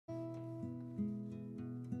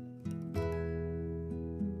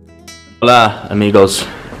Hola amigos,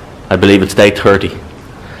 I believe it's day 30,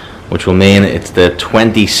 which will mean it's the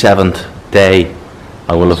 27th day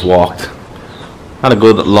I will have walked. Had a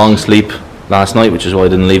good long sleep last night, which is why I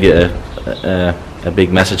didn't leave you a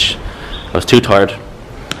big message. I was too tired,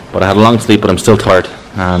 but I had a long sleep, but I'm still tired,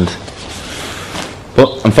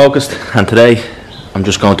 but I'm focused, and today I'm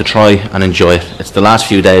just going to try and enjoy it. It's the last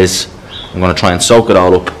few days. I'm going to try and soak it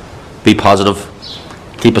all up, be positive,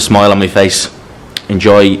 keep a smile on my face,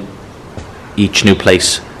 enjoy each new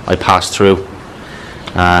place I pass through,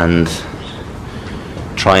 and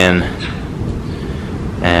try and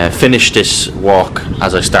finish this walk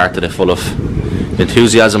as I started it, full of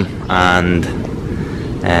enthusiasm and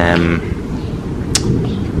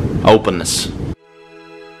openness.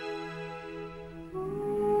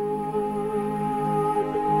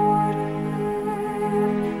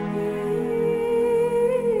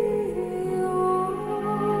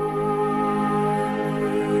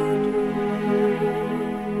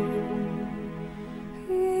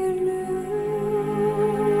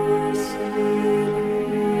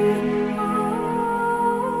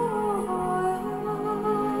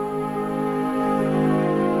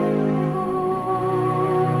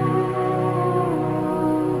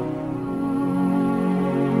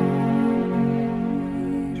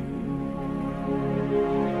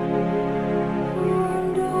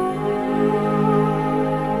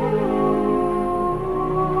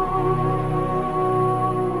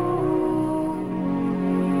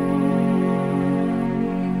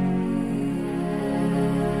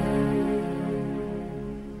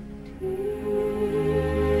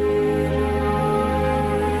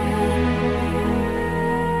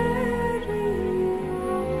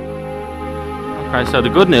 Right, so the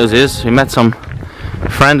good news is we met some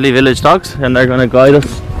friendly village dogs, and they're going to guide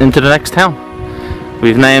us into the next town.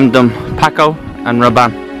 We've named them Paco and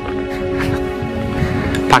Raban.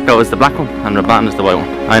 Paco is the black one and Raban is the white one.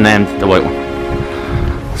 I named the white one.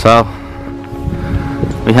 So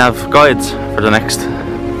we have guides for the next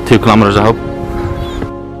 2 kilometers, I hope.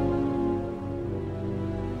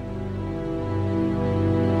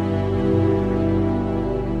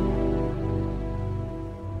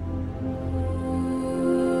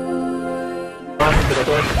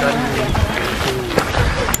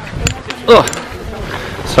 Oh.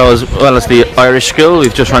 So as well as the Irish school,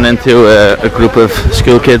 we've just run into a group of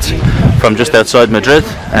school kids from just outside Madrid,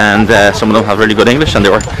 and some of them have really good English, and they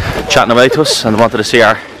were chatting away to us and wanted to see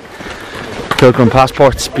our pilgrim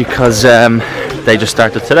passports because they just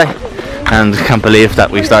started today and can't believe that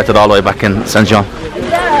we started all the way back in St. John.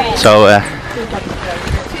 So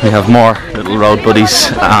we have more little road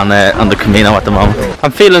buddies on the Camino at the moment.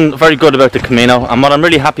 I'm feeling very good about the Camino, and what I'm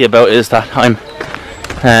really happy about is that I'm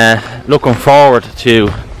looking forward to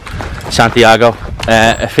Santiago.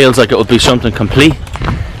 It feels like it will be something complete.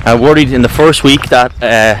 I worried in the first week that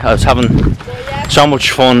I was having so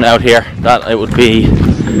much fun out here that it would be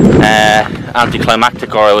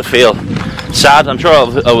anticlimactic, or I would feel sad. I'm sure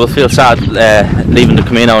I will feel sad leaving the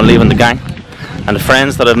Camino and leaving the gang and the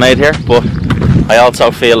friends that I've made here, but I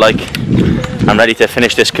also feel like I'm ready to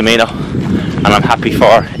finish this Camino, and I'm happy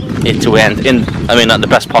for it to end in the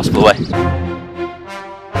best possible way.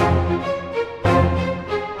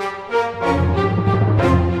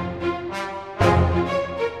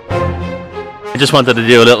 I just wanted to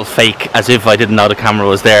do a little fake as if I didn't know the camera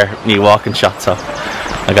was there, me walking shot, so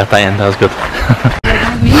I got that in. That was good.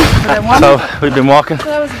 So we've been walking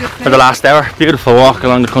for the last hour. Beautiful walk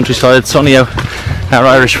along the countryside, sunny out. Our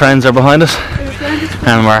Irish friends are behind us,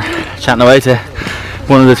 and we're chatting away to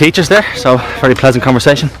one of the teachers there, so very pleasant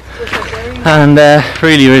conversation, and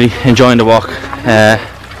really enjoying the walk.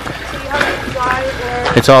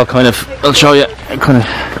 It's all kind of, I'll show you,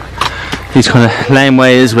 these kind of lane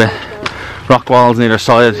ways with rock walls on either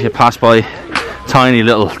side. You pass by tiny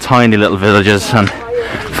little villages and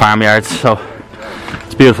farmyards, so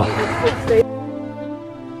it's beautiful.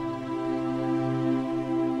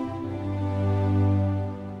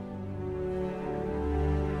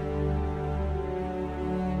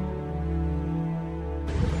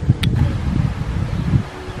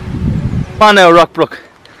 Come on now, Rockbrook,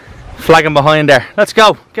 flagging behind there. Let's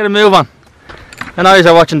go, get a move on. And eyes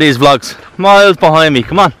are watching these vlogs, miles behind me.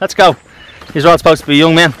 Come on, let's go. These are all supposed to be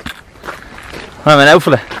young men. I'm an out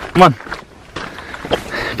for it. Come on,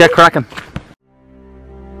 get cracking.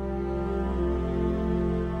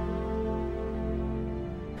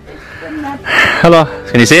 Hello,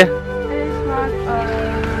 can you see it?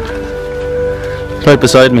 It's right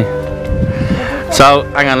beside me. So,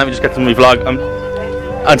 hang on, let me just get to my vlog.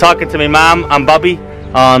 I'm talking to my mum and Bobby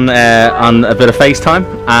on a bit of FaceTime,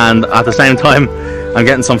 and at the same time I'm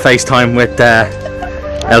getting some FaceTime with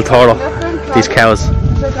El Toro, these cows.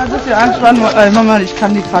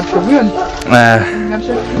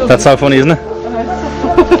 That's so funny, isn't it?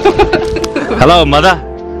 Hello, mother.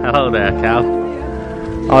 Hello there, cow.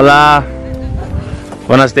 Hola.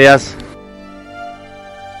 Buenos dias.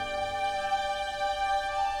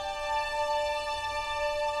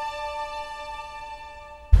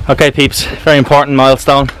 Okay, peeps, very important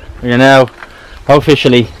milestone. We are now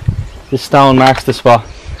officially, this stone marks the spot,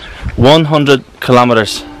 100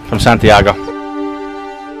 kilometers from Santiago.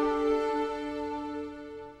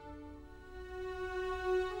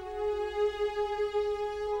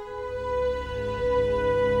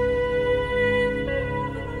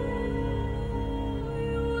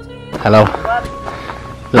 Hello.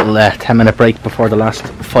 Little 10-minute break before the last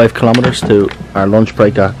 5 kilometers to our lunch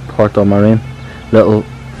break at Porto Marin. Little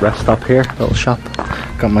rest stop here, little shop.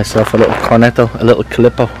 Got myself a little cornetto, a little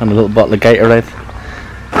calippo and a little bottle of Gatorade.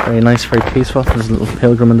 Very nice, very peaceful. There's a little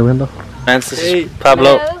pilgrim in the window. And this is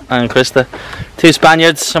Pablo and Krista. 2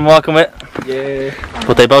 Spaniards I'm walking with. Yeah.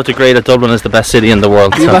 But they both agree that Dublin is the best city in the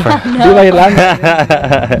world.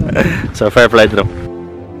 So fair play to them.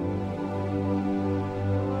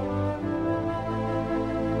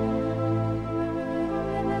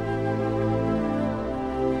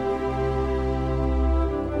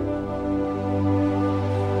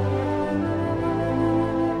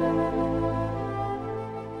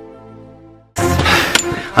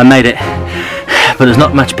 I made it, but there's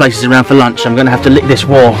not much places around for lunch. I'm going to have to lick this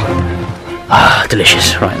wall. Ah,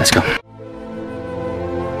 delicious. Right, let's go.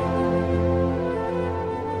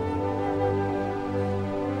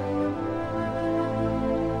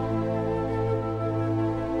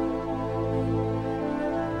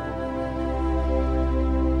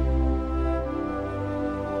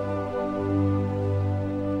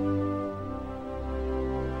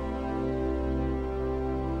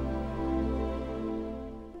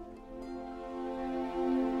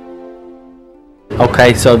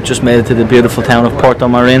 Okay, so I've just made it to the beautiful town of Porto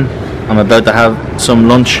Marin. I'm about to have some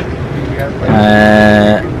lunch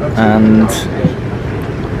and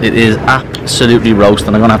it is absolutely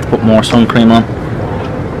roasting. I'm going to have to put more sun cream on.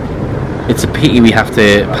 It's a pity we have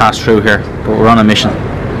to pass through here, but we're on a mission.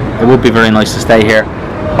 It would be very nice to stay here.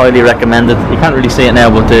 Highly recommended. You can't really see it now,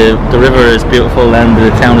 but the river is beautiful and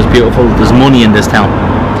the town is beautiful. There's money in this town.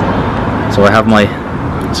 So I have my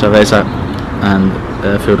cerveza and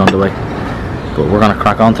food on the way. But we're going to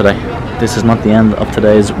crack on today. This is not the end of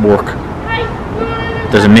today's work.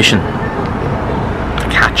 There's a mission to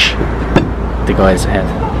catch the guys ahead.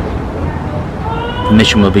 The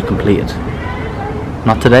mission will be completed.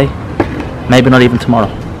 Not today, maybe not even tomorrow,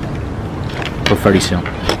 but very soon.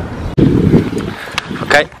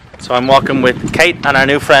 Okay, so I'm walking with Kate and our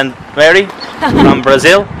new friend Mary from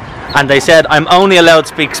Brazil, and they said I'm only allowed to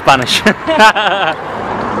speak Spanish.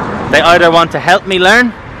 They either want to help me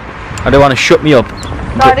learn or they want to shut me up.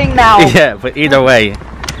 Starting now. Yeah, but either way.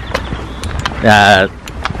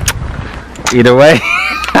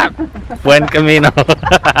 Buen camino.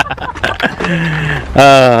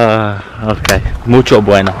 Okay, mucho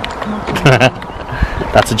bueno.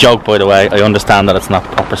 That's a joke, by the way. I understand that it's not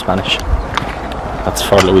proper Spanish. That's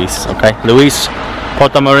for Luis, okay? Luis,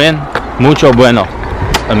 Porto Marin, mucho bueno,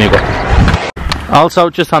 amigo. Also,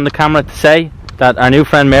 just on the camera to say that our new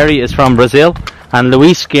friend Mary is from Brazil. And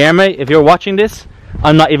Luis Guilherme, if you're watching this,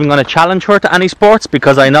 I'm not even going to challenge her to any sports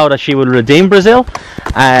because I know that she will redeem Brazil,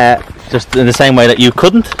 just in the same way that you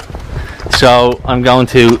couldn't. So I'm going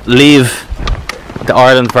to leave the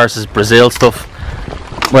Ireland versus Brazil stuff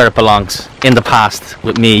where it belongs, in the past,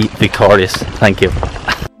 with me victorious. Thank you.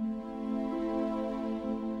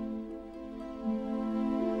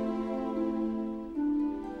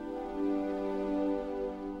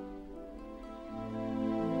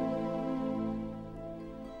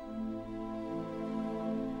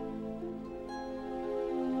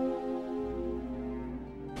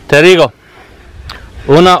 Te digo,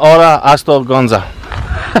 1 hora hasta Gonzar.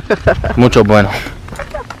 Mucho bueno.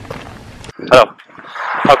 Hello.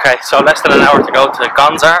 Okay, so less than an hour to go to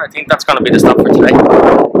Gonzar. I think that's going to be the stop for today. I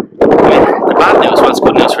mean, the bad news, well, it's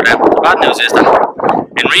good news for them. The bad news is that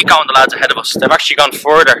Enrico and the lads ahead of us, they've actually gone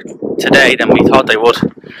further today than we thought they would,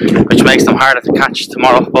 which makes them harder to catch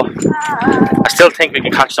tomorrow. But I still think we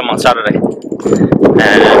can catch them on Saturday,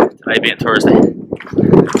 today being Thursday.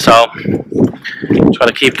 So just got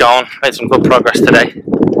to keep going. Made some good progress today.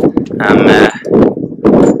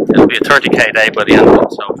 It'll be a 30k day by the end of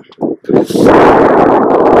it. So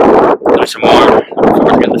do some more. Looking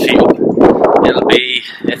forward to getting the feet up.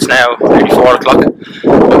 It's now maybe 4 o'clock.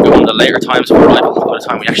 We'll be one of the later times of arrival by the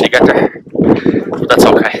time we actually get there. But that's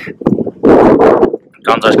okay.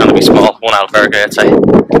 Gonzar's going to be small, 1 albergue I'd say.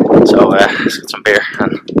 So let's get some beer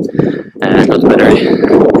and go to bed early.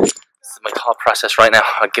 This is my thought process right now.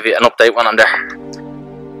 I'll give you an update when I'm there.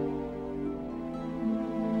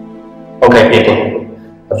 Okay people,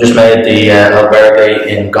 I've just made the albergue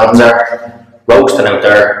in Gonzar. Roasting out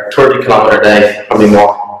there, 30-kilometre day, probably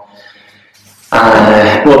more.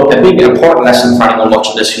 Well, a big important lesson for anyone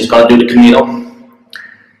watching this who's going to do the Camino.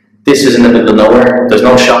 This is in the middle of nowhere. There's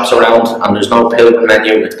no shops around and there's no pilgrim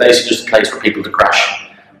menu. It's basically just a place for people to crash,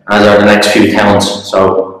 as are the next few towns.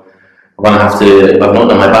 So I'm going to have to, I've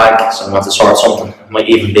nothing in my bag, so I'm going to have to sort something. It might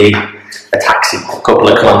even be a taxi, a couple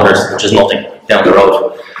of kilometres, which is nothing down the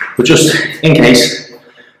road. But just in case,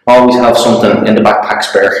 always have something in the backpack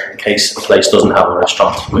spare in case the place doesn't have a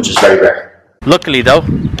restaurant, which is very rare. Luckily though,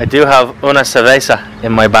 I do have una cerveza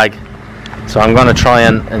in my bag, so I'm going to try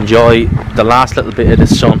and enjoy the last little bit of the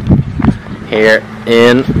sun here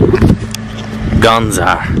in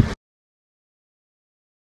Gonzar.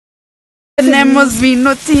 Tenemos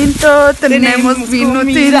vino tinto, tenemos vino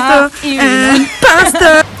tinto and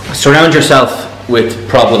pasta. Surround yourself with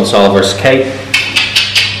problem solvers. Kate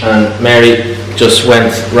and Mary just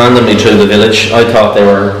went randomly through the village. I thought they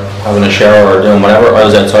were having a shower or doing whatever. I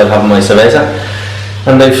was outside having my cerveza,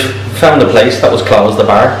 and they've found a place that was closed, the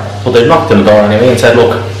bar, but they knocked on the door anyway and said,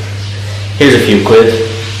 look, here's a few quid,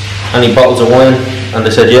 any bottles of wine? And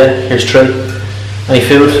they said, yeah, here's 3. Any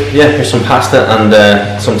food? Yeah, here's some pasta and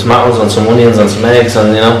some tomatoes and some onions and some eggs,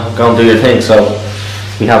 and you know, go and do your thing. So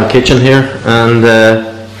we have a kitchen here, and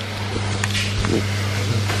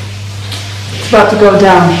It's about to go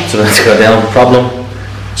down. so let's go down. Problem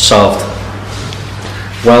solved.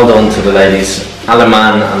 Well done to the ladies.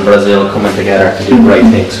 Aleman and Brazil coming together to do great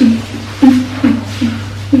things.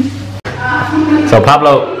 So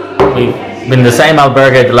Pablo, we've been in the same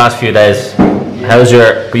albergue the last few days. How's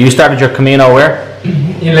your, but you started your Camino where?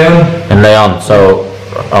 In Leon. In Leon, so,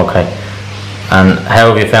 okay. And how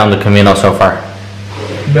have you found the Camino so far?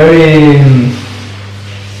 Very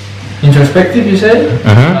introspective, you say?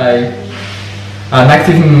 Like an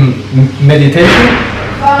active meditation.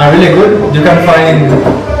 Really good. You can find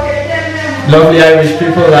lovely Irish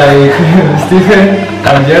people like Stephen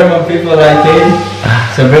and German people like Kate.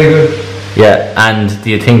 So very good. Yeah, and do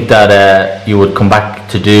you think that you would come back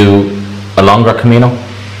to do a longer Camino?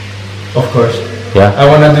 Of course. Yeah. I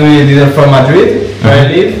want to do it either from Madrid, where I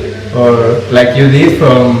live, or like you did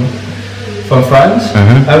from France.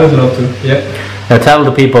 I would love to. Yeah. Now tell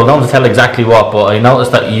the people, don't tell exactly what, but I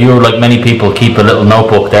noticed that you, like many people, keep a little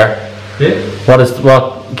notebook there. Yeah.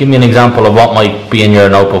 Give me an example of what might be in your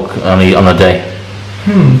notebook on a day.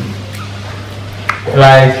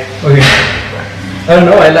 Like, okay, I don't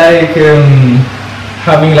know, I like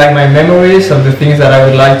having like my memories of the things that I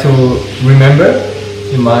would like to remember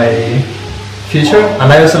in my future,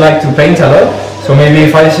 and I also like to paint a lot. So maybe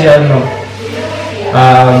if I see, I don't know,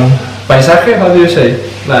 paisaje, how do you say?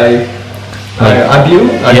 Like a view?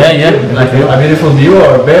 Like a beautiful view,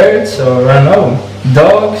 or birds, or I don't know,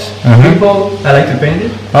 dogs, people. I like to paint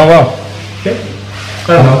it. Oh wow. Okay. I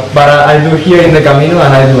don't know, but I do here in the Camino,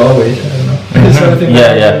 and I do always. I don't know.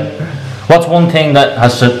 Yeah. What's one thing that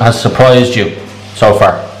has surprised you so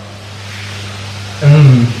far?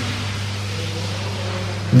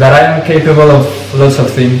 That I am capable of lots of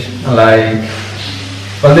things, like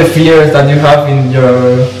all the fears that you have in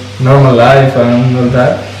your normal life and all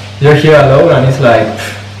that. You're here alone, and it's like,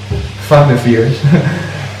 fuck the fears.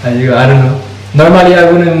 And I don't know. Normally I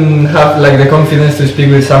wouldn't have like the confidence to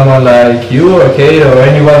speak with someone like you or Kate or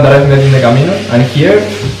anyone that I've met in the Camino, and here,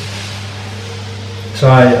 so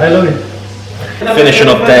I love it. Finishing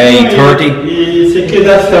up day 30.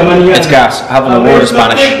 It's gas, having a word of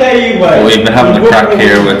Spanish. But we've been having a crack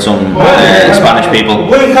here with some Spanish people.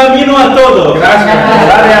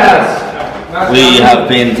 We have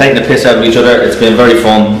been taking the piss out of each other. It's been very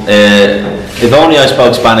fun. If only I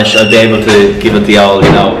spoke Spanish, I'd be able to give it the old,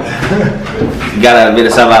 you know. Gotta be the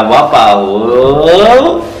saba guapa.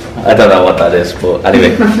 I don't know what that is, but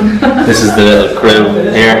anyway, this is the little crew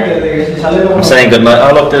here. I'm saying goodnight.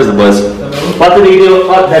 Oh look, there's the boys. What did he do?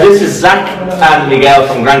 Now this is Zach and Miguel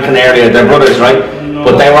from Gran Canaria. They're brothers, right?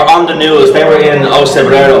 But they were on the news. They were in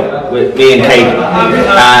Ocebrero with me and Kate,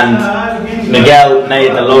 and Miguel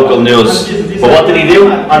made the local news. But what did he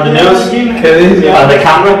do on the news? On the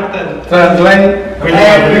camera? La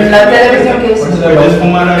televisión que hizo.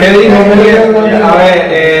 ¿Qué dijo Miguel? A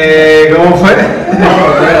ver, ¿cómo fue?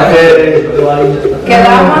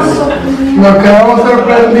 Nos quedamos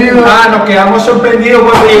sorprendidos. Nos quedamos sorprendidos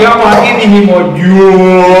cuando llegamos aquí y dijimos, yo.